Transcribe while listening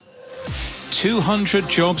200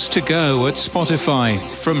 jobs to go at Spotify.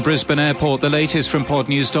 From Brisbane Airport, the latest from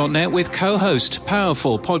podnews.net with co-host,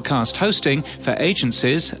 powerful podcast hosting for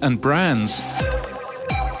agencies and brands.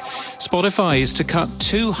 Spotify is to cut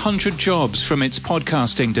 200 jobs from its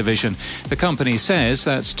podcasting division. The company says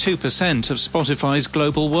that's 2% of Spotify's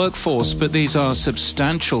global workforce, but these are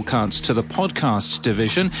substantial cuts to the podcast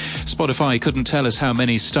division. Spotify couldn't tell us how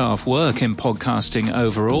many staff work in podcasting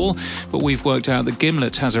overall, but we've worked out that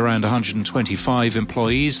Gimlet has around 125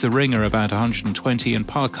 employees, The Ringer about 120, and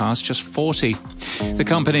Parcast just 40. The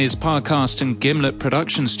company's Parcast and Gimlet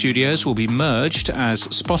production studios will be merged as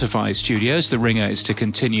Spotify Studios. The Ringer is to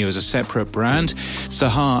continue as a separate brand.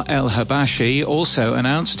 Sahar El-Habashi also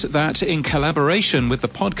announced that in collaboration with the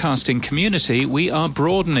podcasting community, we are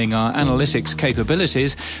broadening our analytics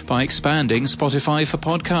capabilities by expanding Spotify for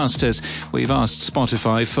podcasters. We've asked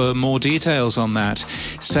Spotify for more details on that.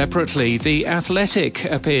 Separately, The Athletic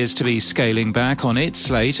appears to be scaling back on its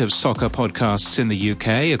slate of soccer podcasts in the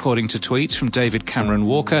UK, according to tweets from David Cameron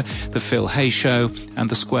Walker, The Phil Hay Show, and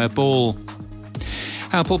The Square Ball.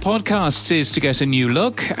 Apple Podcasts is to get a new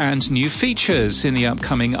look and new features in the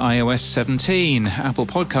upcoming iOS 17. Apple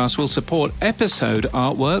Podcasts will support episode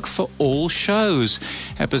artwork for all shows.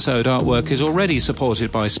 Episode artwork is already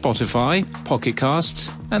supported by Spotify, Pocket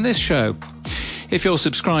Casts, and this show. If you're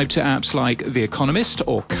subscribed to apps like The Economist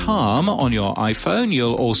or Calm on your iPhone,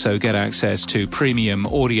 you'll also get access to premium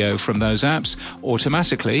audio from those apps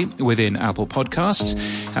automatically within Apple Podcasts.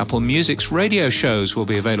 Apple Music's radio shows will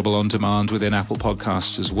be available on demand within Apple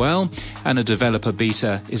Podcasts as well, and a developer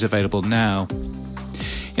beta is available now.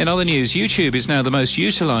 In other news, YouTube is now the most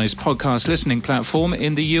utilized podcast listening platform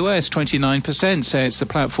in the US. 29% say it's the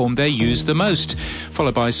platform they use the most,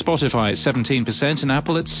 followed by Spotify at 17% and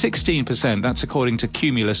Apple at 16%. That's according to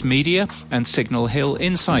Cumulus Media and Signal Hill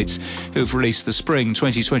Insights, who've released the Spring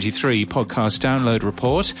 2023 podcast download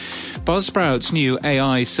report. Buzzsprout's new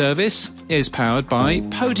AI service is powered by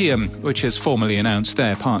Podium, which has formally announced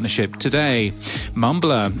their partnership today.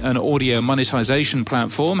 Mumbler, an audio monetization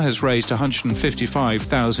platform, has raised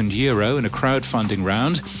 €155,000 in a crowdfunding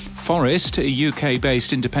round. Forest, a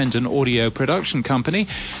UK-based independent audio production company,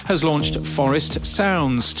 has launched Forest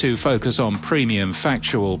Sounds to focus on premium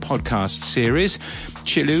factual podcast series.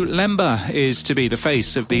 Chilu Lemba is to be the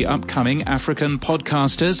face of the upcoming African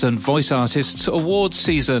Podcasters and Voice Artists Awards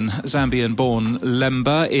season. Zambian-born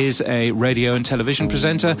Lemba is a radio and television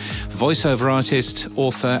presenter, voiceover artist,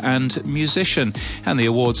 author and musician. And the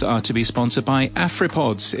awards are to be sponsored by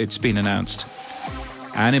AfriPods, it's been announced.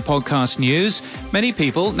 And in podcast news, many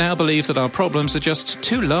people now believe that our problems are just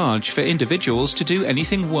too large for individuals to do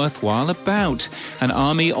anything worthwhile about. An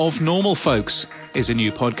Army of Normal Folks is a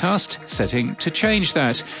new podcast setting to change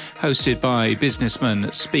that, hosted by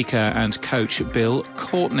businessman, speaker and coach Bill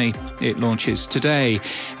Courtney. It launches today.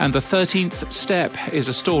 And the 13th Step is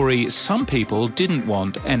a story some people didn't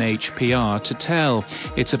want NHPR to tell.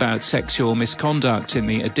 It's about sexual misconduct in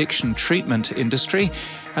the addiction treatment industry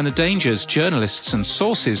and the dangers journalists and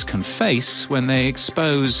sources can face when they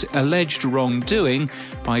expose alleged wrongdoing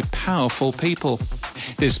by powerful people.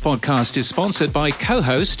 This podcast is sponsored by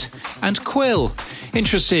Co-Host and Quill.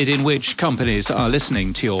 Interested in which companies are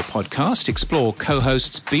listening to your podcast? Explore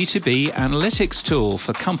Co-Host's B2B analytics tool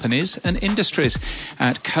for companies and industries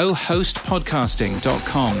at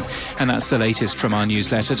cohostpodcasting.com. And that's the latest from our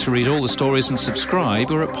newsletter. To read all the stories and subscribe,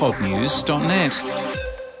 we're at podnews.net.